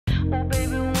Oh,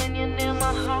 baby, when you're near,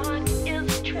 my heart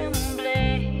is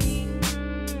trembling.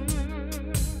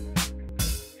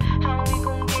 How we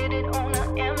gon' get it on?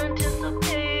 I am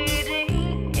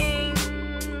anticipating.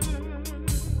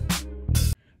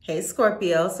 Hey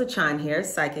Scorpio, Sachan here,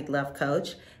 Psychic Love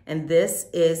Coach, and this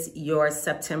is your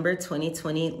September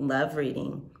 2020 love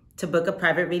reading. To book a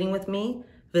private reading with me,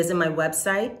 visit my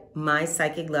website,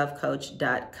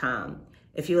 mypsychiclovecoach.com.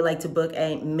 If you would like to book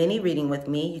a mini reading with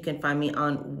me, you can find me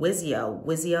on Wizio,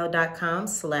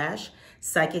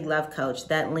 wizio.com/psychiclovecoach.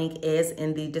 That link is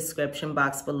in the description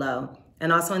box below.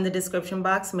 And also in the description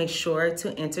box, make sure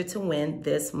to enter to win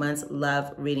this month's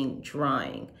love reading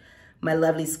drawing. My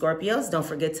lovely Scorpios, don't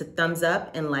forget to thumbs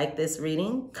up and like this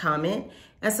reading, comment,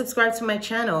 and subscribe to my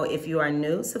channel if you are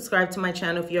new. Subscribe to my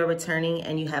channel if you're returning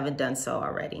and you haven't done so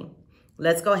already.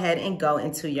 Let's go ahead and go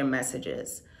into your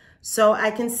messages. So I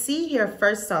can see here,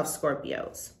 first off,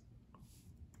 Scorpios,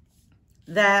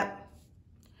 that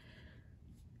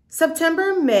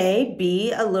September may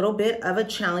be a little bit of a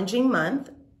challenging month.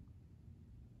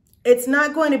 It's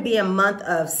not going to be a month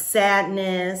of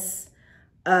sadness,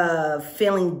 of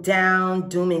feeling down,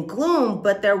 doom and gloom,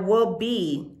 but there will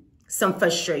be some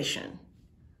frustration.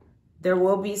 There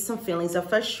will be some feelings of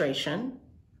frustration.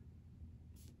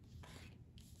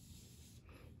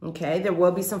 Okay, there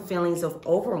will be some feelings of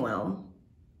overwhelm.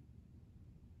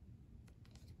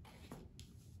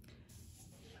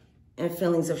 And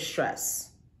feelings of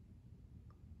stress.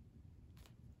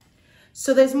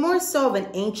 So there's more so of an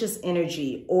anxious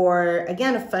energy, or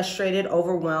again, a frustrated,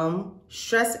 overwhelmed,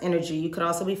 stress energy. You could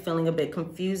also be feeling a bit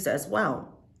confused as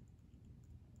well.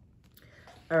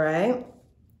 All right.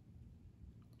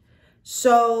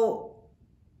 So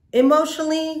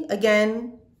emotionally,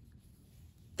 again,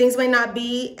 things may not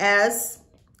be as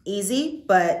easy,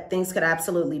 but things could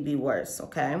absolutely be worse.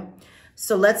 Okay.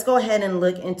 So let's go ahead and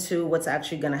look into what's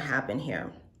actually going to happen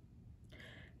here.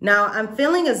 Now, I'm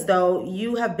feeling as though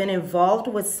you have been involved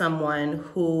with someone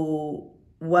who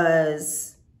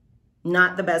was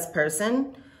not the best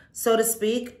person, so to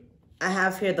speak. I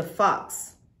have here the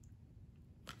fox.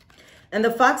 And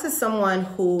the fox is someone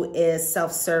who is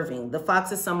self-serving. The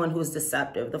fox is someone who is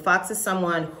deceptive. The fox is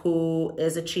someone who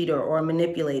is a cheater or a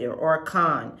manipulator or a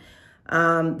con.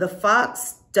 The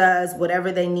fox does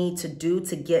whatever they need to do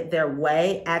to get their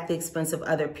way at the expense of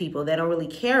other people. They don't really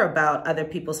care about other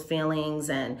people's feelings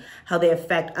and how they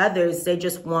affect others. They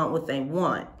just want what they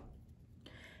want.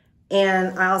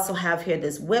 And I also have here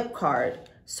this whip card.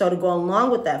 So to go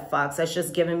along with that fox, that's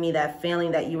just giving me that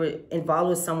feeling that you were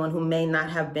involved with someone who may not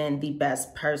have been the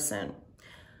best person.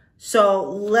 So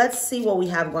let's see what we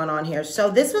have going on here. So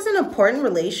this was an important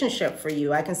relationship for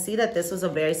you. I can see that this was a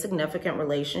very significant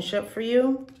relationship for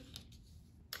you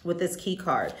with this key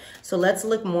card. So let's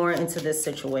look more into this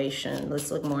situation.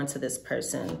 Let's look more into this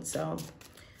person. So,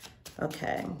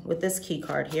 okay, with this key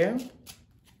card here.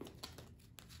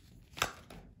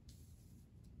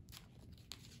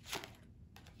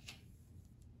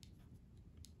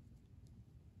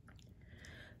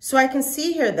 So I can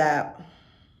see here that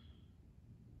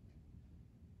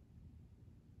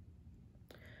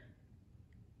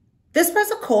this was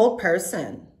a cold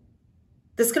person.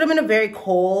 This could have been a very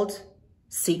cold,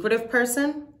 secretive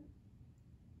person.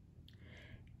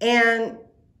 And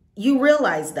you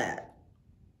realize that.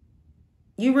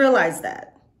 You realize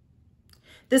that.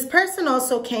 This person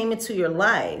also came into your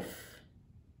life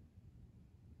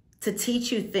to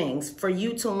teach you things, for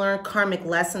you to learn karmic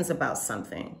lessons about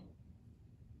something.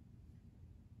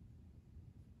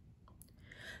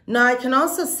 Now, I can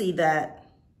also see that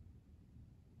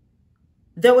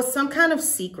there was some kind of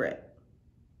secret.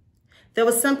 There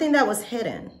was something that was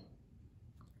hidden,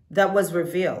 that was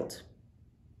revealed.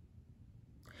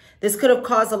 This could have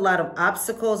caused a lot of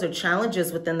obstacles or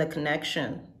challenges within the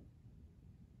connection.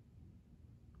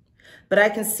 But I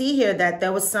can see here that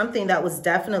there was something that was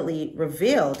definitely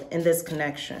revealed in this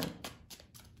connection.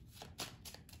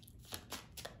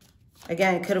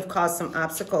 Again, it could have caused some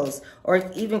obstacles, or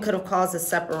it even could have caused a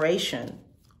separation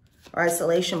or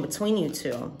isolation between you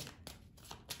two.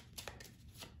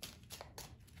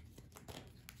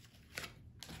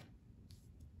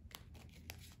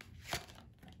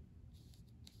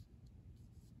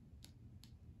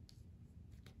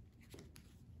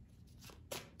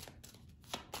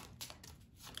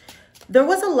 There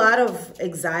was a lot of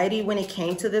anxiety when it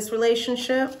came to this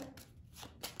relationship.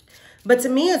 But to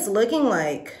me, it's looking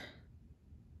like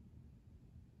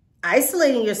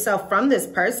isolating yourself from this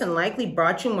person likely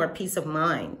brought you more peace of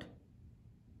mind.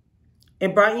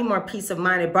 It brought you more peace of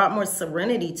mind. It brought more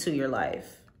serenity to your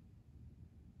life.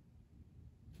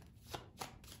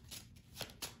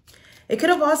 It could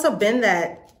have also been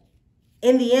that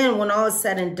in the end, when all is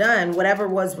said and done, whatever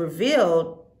was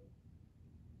revealed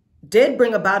did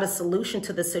bring about a solution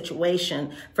to the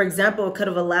situation. For example, it could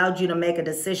have allowed you to make a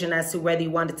decision as to whether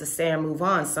you wanted to stay or move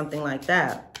on, something like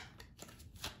that.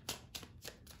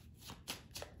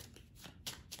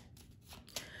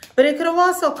 But it could have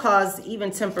also caused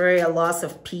even temporary a loss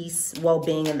of peace,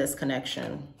 well-being in this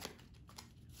connection.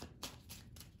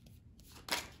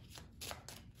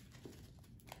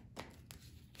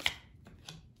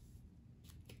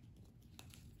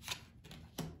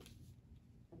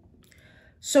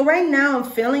 So right now I'm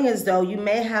feeling as though you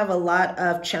may have a lot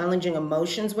of challenging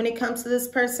emotions when it comes to this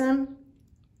person.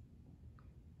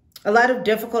 A lot of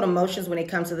difficult emotions when it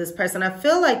comes to this person. I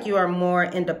feel like you are more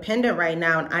independent right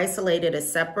now and isolated and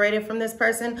separated from this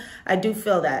person. I do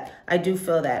feel that. I do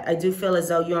feel that. I do feel as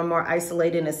though you are more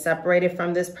isolated and separated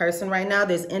from this person right now.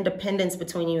 There's independence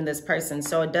between you and this person.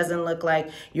 So it doesn't look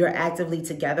like you're actively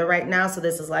together right now. So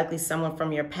this is likely someone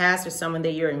from your past or someone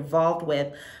that you're involved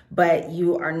with, but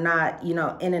you are not, you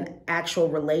know, in an actual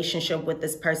relationship with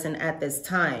this person at this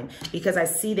time, because I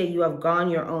see that you have gone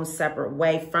your own separate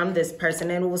way from this person,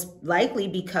 and it was likely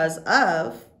because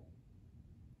of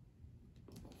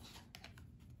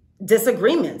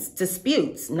disagreements,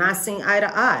 disputes, not seeing eye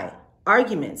to eye,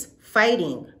 arguments,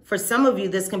 fighting. For some of you,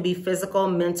 this can be physical,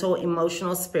 mental,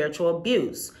 emotional, spiritual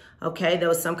abuse. Okay, there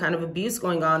was some kind of abuse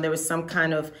going on. There was some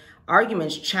kind of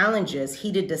arguments, challenges,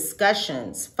 heated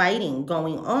discussions, fighting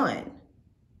going on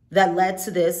that led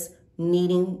to this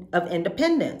needing of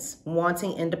independence,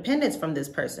 wanting independence from this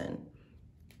person,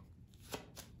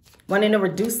 wanting to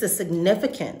reduce the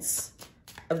significance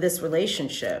of this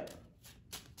relationship.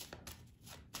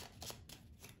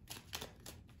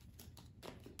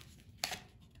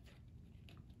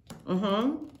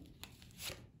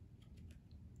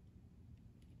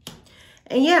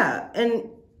 And yeah, and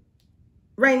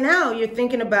right now you're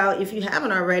thinking about, if you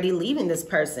haven't already, leaving this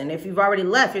person. If you've already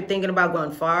left, you're thinking about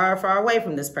going far, far away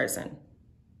from this person.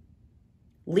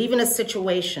 Leaving a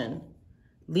situation,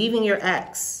 leaving your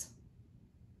ex,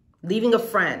 leaving a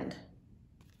friend.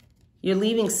 You're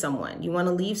leaving someone. You want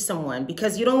to leave someone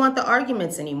because you don't want the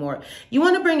arguments anymore. You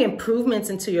want to bring improvements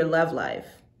into your love life.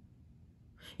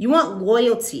 You want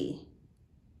loyalty.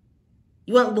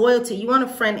 You want loyalty. You want a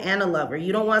friend and a lover.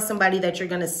 You don't want somebody that you're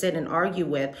going to sit and argue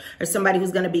with, or somebody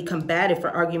who's going to be combative or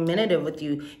argumentative with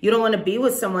you. You don't want to be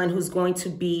with someone who's going to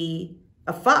be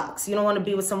a fox. You don't want to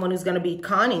be with someone who's going to be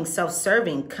conning,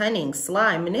 self-serving, cunning,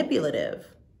 sly, manipulative.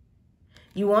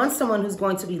 You want someone who's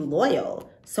going to be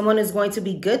loyal, someone who's going to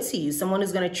be good to you, someone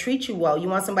who's going to treat you well. You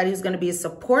want somebody who's going to be a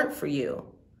support for you.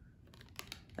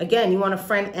 Again, you want a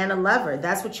friend and a lover.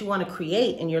 That's what you want to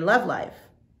create in your love life.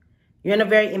 You're in a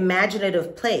very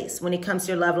imaginative place when it comes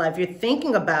to your love life. You're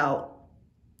thinking about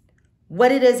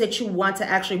what it is that you want to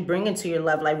actually bring into your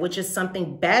love life, which is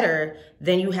something better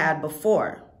than you had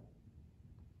before,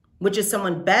 which is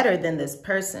someone better than this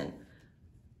person.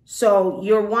 So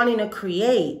you're wanting to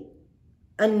create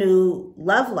a new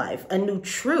love life, a new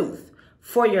truth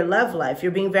for your love life.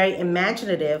 You're being very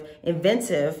imaginative,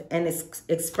 inventive, and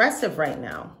expressive right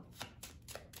now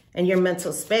in your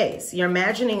mental space. You're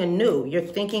imagining anew. You're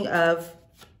thinking of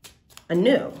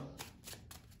anew.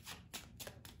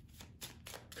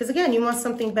 Because again, you want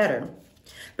something better.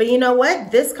 But you know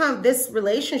what? This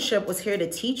relationship was here to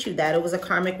teach you that. It was a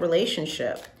karmic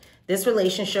relationship. This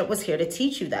relationship was here to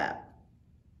teach you that.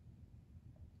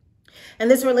 And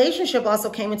this relationship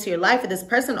also came into your life, or this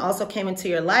person also came into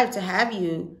your life to have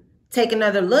you take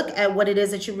another look at what it is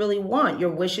that you really want,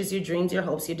 your wishes, your dreams, your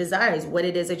hopes, your desires, what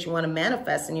it is that you want to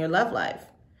manifest in your love life.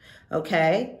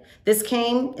 Okay? This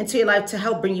came into your life to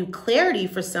help bring you clarity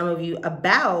for some of you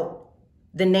about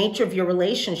the nature of your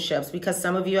relationships, because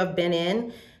some of you have been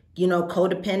in, you know,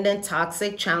 codependent,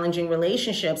 toxic, challenging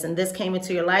relationships. And this came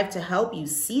into your life to help you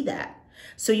see that,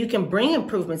 so you can bring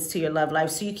improvements to your love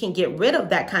life, so you can get rid of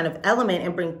that kind of element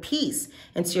and bring peace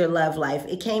into your love life.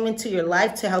 It came into your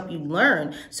life to help you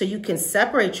learn, so you can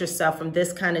separate yourself from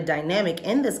this kind of dynamic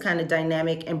and this kind of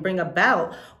dynamic and bring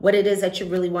about what it is that you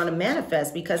really want to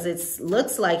manifest. Because it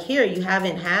looks like here you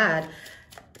haven't had,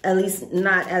 at least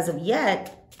not as of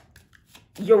yet,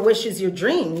 your wishes, your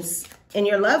dreams in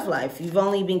your love life. You've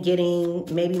only been getting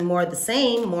maybe more of the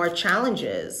same, more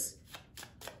challenges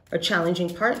or challenging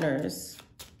partners.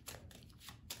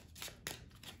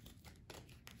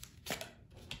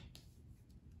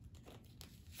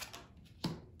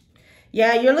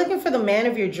 Yeah, you're looking for the man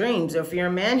of your dreams. Or if you're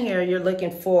a man here, you're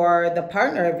looking for the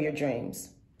partner of your dreams,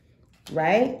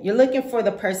 right? You're looking for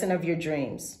the person of your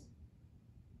dreams.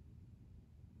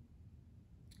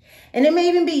 And it may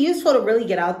even be useful to really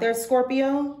get out there,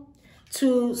 Scorpio,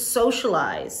 to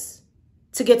socialize,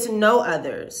 to get to know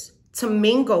others, to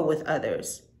mingle with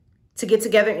others, to get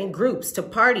together in groups, to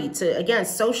party, to, again,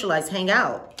 socialize, hang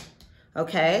out,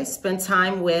 okay? Spend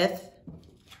time with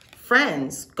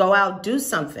friends, go out, do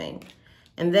something.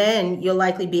 And then you'll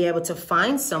likely be able to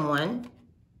find someone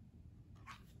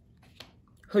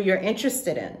who you're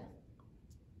interested in,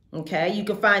 okay? You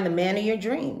can find the man of your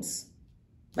dreams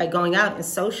by going out and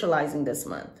socializing this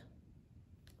month.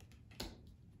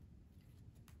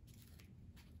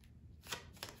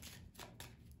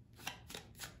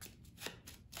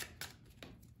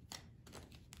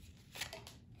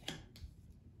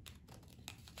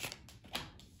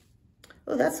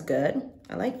 Oh, that's good.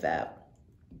 I like that.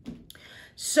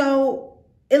 So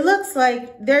it looks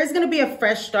like there's going to be a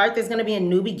fresh start. There's going to be a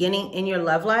new beginning in your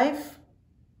love life.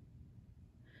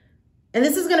 And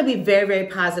this is going to be very, very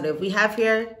positive. We have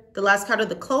here the last card of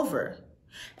the Clover.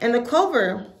 And the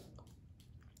Clover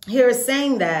here is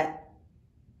saying that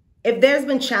if there's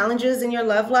been challenges in your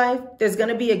love life, there's going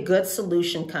to be a good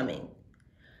solution coming.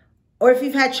 Or if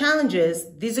you've had challenges,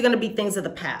 these are going to be things of the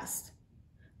past.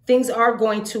 Things are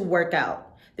going to work out.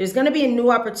 There's going to be a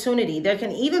new opportunity. There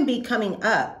can even be coming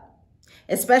up,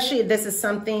 especially if this is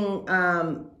something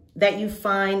that you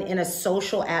find in a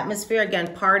social atmosphere.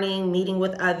 Again, partying, meeting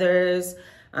with others,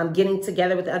 getting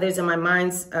together with others. In my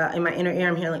mind's, in my inner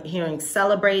ear, I'm hearing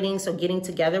celebrating. So getting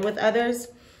together with others.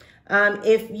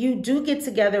 If you do get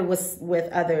together with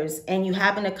others and you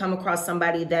happen to come across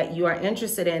somebody that you are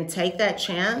interested in, take that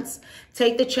chance.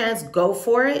 Take the chance, go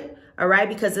for it. All right,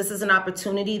 because this is an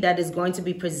opportunity that is going to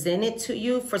be presented to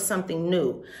you for something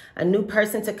new, a new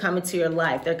person to come into your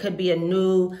life. There could be a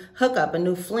new hookup, a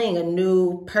new fling, a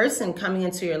new person coming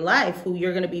into your life who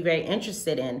you're going to be very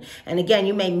interested in. And again,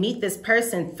 you may meet this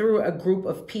person through a group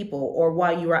of people or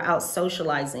while you are out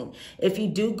socializing. If you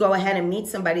do go ahead and meet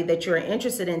somebody that you're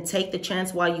interested in, take the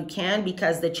chance while you can,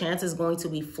 because the chance is going to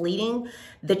be fleeting.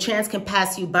 The chance can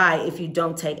pass you by if you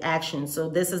don't take action. So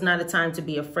this is not a time to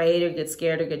be afraid or get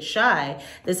scared or get shy.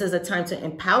 This is a time to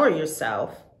empower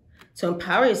yourself so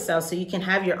you can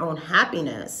have your own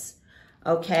happiness,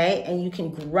 okay? And you can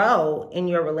grow in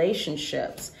your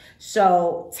relationships.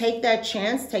 So take that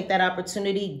chance, take that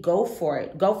opportunity, go for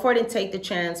it. Go for it and take the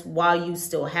chance while you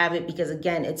still have it, because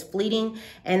again, it's fleeting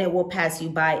and it will pass you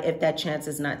by if that chance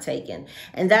is not taken.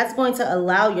 And that's going to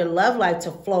allow your love life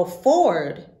to flow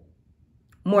forward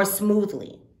more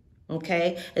smoothly.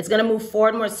 Okay, it's going to move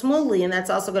forward more smoothly, and that's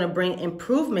also going to bring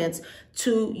improvements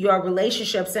to your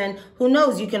relationships. And who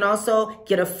knows, you can also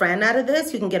get a friend out of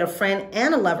this. You can get a friend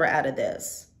and a lover out of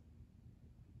this.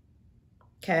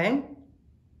 Okay.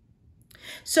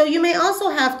 So you may also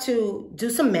have to do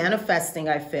some manifesting,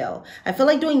 I feel. I feel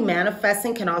like doing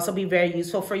manifesting can also be very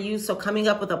useful for you. So coming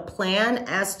up with a plan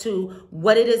as to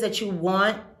what it is that you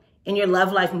want in your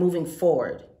love life moving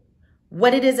forward.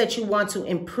 What it is that you want to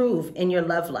improve in your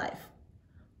love life.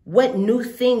 What new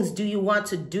things do you want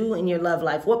to do in your love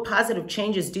life? What positive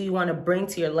changes do you want to bring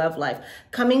to your love life?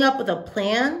 Coming up with a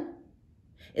plan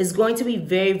is going to be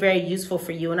very, very useful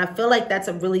for you. And I feel like that's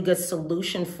a really good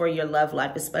solution for your love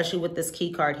life, especially with this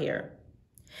key card here.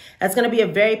 That's going to be a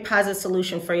very positive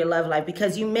solution for your love life,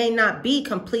 because you may not be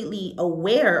completely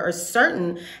aware or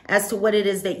certain as to what it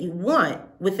is that you want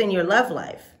within your love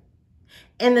life.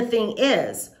 And the thing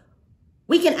is,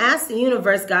 we can ask the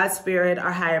universe, God, spirit,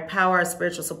 our higher power, our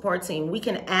spiritual support team. We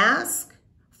can ask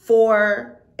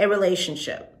for a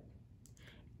relationship,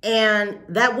 and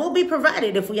that will be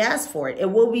provided if we ask for it. It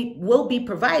will be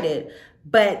provided,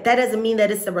 but that doesn't mean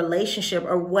that it's the relationship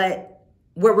or what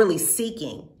we're really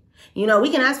seeking. You know,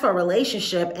 we can ask for a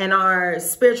relationship and our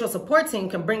spiritual support team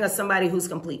can bring us somebody who's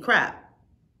complete crap.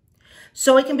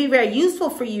 So it can be very useful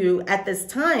for you at this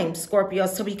time,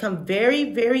 Scorpios, to become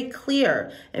very, very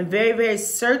clear and very, very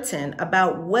certain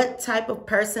about what type of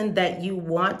person that you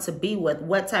want to be with.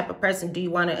 What type of person do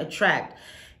you want to attract?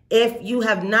 If you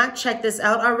have not checked this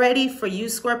out already, for you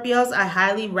Scorpios, I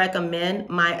highly recommend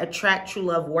my Attract True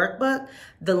Love workbook.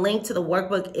 The link to the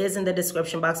workbook is in the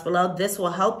description box below. This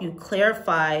will help you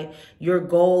clarify your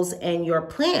goals and your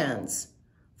plans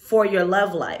for your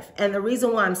love life. And the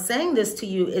reason why I'm saying this to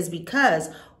you is because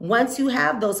once you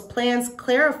have those plans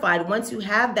clarified, once you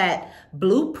have that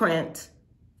blueprint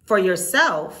for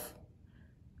yourself,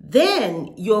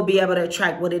 then you'll be able to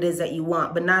attract what it is that you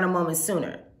want, but not a moment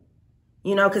sooner.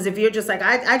 You know, because if you're just like,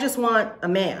 I just want a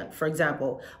man, for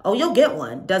example, oh, you'll get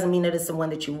one. Doesn't mean that it's the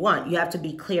one that you want. You have to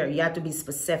be clear. You have to be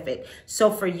specific.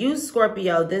 So for you,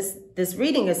 Scorpio, this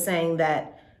reading is saying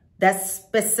that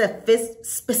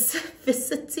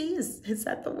specificity, is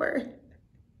that the word?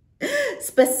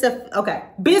 Okay,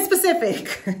 being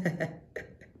specific.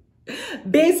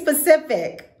 Being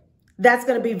specific. that's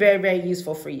going to be very, very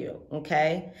useful for you,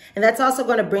 okay? And that's also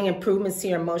going to bring improvements to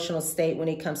your emotional state when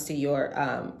it comes to your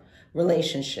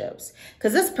relationships.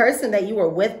 Because this person that you were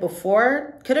with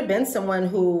before could have been someone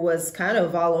who was kind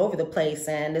of all over the place,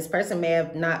 and this person may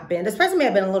have not been, this person may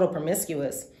have been a little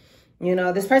promiscuous. You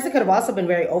know, this person could have also been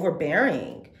very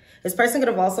overbearing. This person could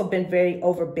have also been very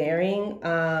overbearing,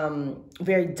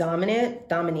 very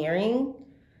domineering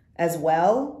as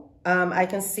well, I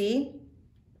can see.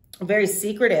 Very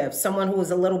secretive, someone who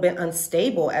is a little bit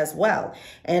unstable as well.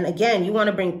 And again, you want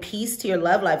to bring peace to your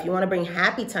love life. You want to bring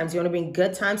happy times. You want to bring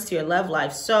good times to your love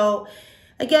life. So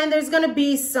again, there's going to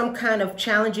be some kind of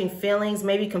challenging feelings,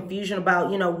 maybe confusion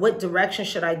about, you know, what direction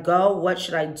should I go? What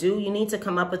should I do? You need to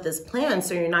come up with this plan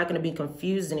so you're not going to be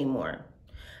confused anymore.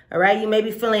 All right. You may be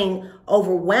feeling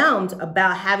overwhelmed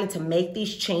about having to make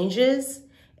these changes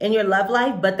in your love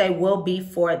life, but they will be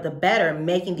for the better,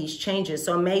 making these changes.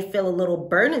 So it may feel a little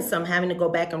burdensome having to go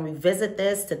back and revisit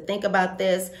this, to think about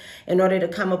this in order to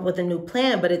come up with a new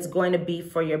plan, but it's going to be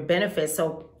for your benefit.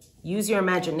 So use your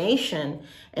imagination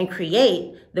and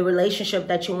create the relationship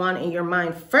that you want in your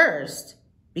mind first,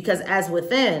 because as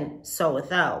within, so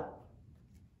without.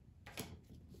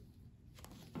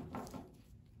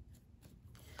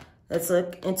 Let's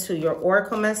look into your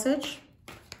oracle message.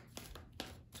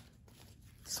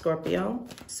 Scorpio,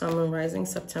 Sun, Moon, Rising,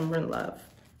 September in love.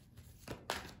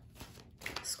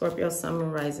 Scorpio, Sun, Moon,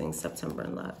 Rising, September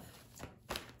in love.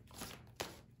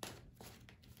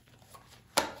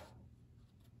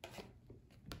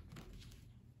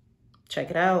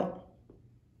 Check it out.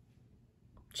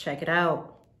 Check it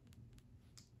out.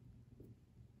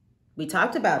 We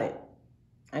talked about it.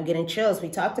 I'm getting chills. We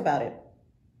talked about it.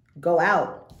 Go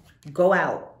out. Go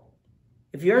out.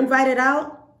 If you're invited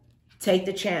out, take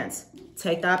the chance.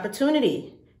 Take the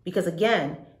opportunity, because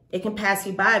again, it can pass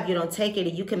you by if you don't take it,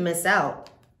 and you can miss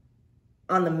out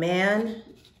on the man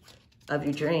of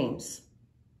your dreams.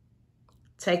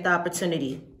 Take the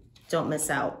opportunity. Don't miss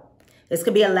out. This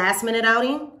could be a last minute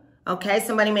outing. Okay,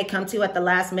 somebody may come to you at the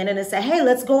last minute and say, hey,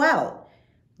 let's go out.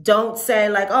 Don't say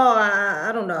like, oh,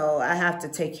 I don't know, I have to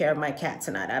take care of my cat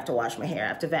tonight. I have to wash my hair. I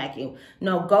have to vacuum.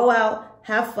 No, go out,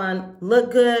 have fun,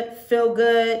 look good, feel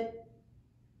good.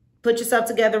 Put yourself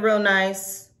together real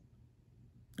nice.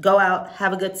 Go out,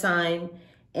 have a good time,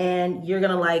 and you're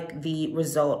going to like the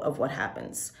result of what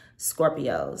happens,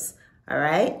 Scorpios. All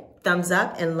right? Thumbs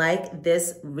up and like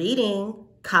this reading.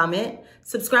 Comment.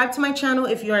 Subscribe to my channel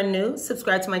if you are new.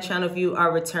 Subscribe to my channel if you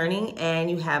are returning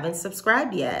and you haven't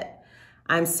subscribed yet.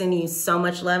 I'm sending you so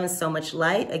much love and so much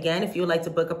light. Again, if you would like to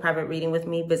book a private reading with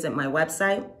me, visit my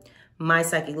website,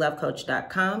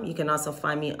 mypsychiclovecoach.com. You can also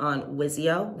find me on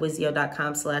Wizio,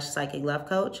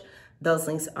 wizio.com/psychiclovecoach. Those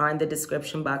links are in the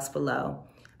description box below.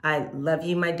 I love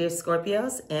you, my dear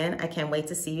Scorpios, and I can't wait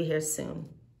to see you here soon.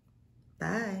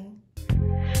 Bye.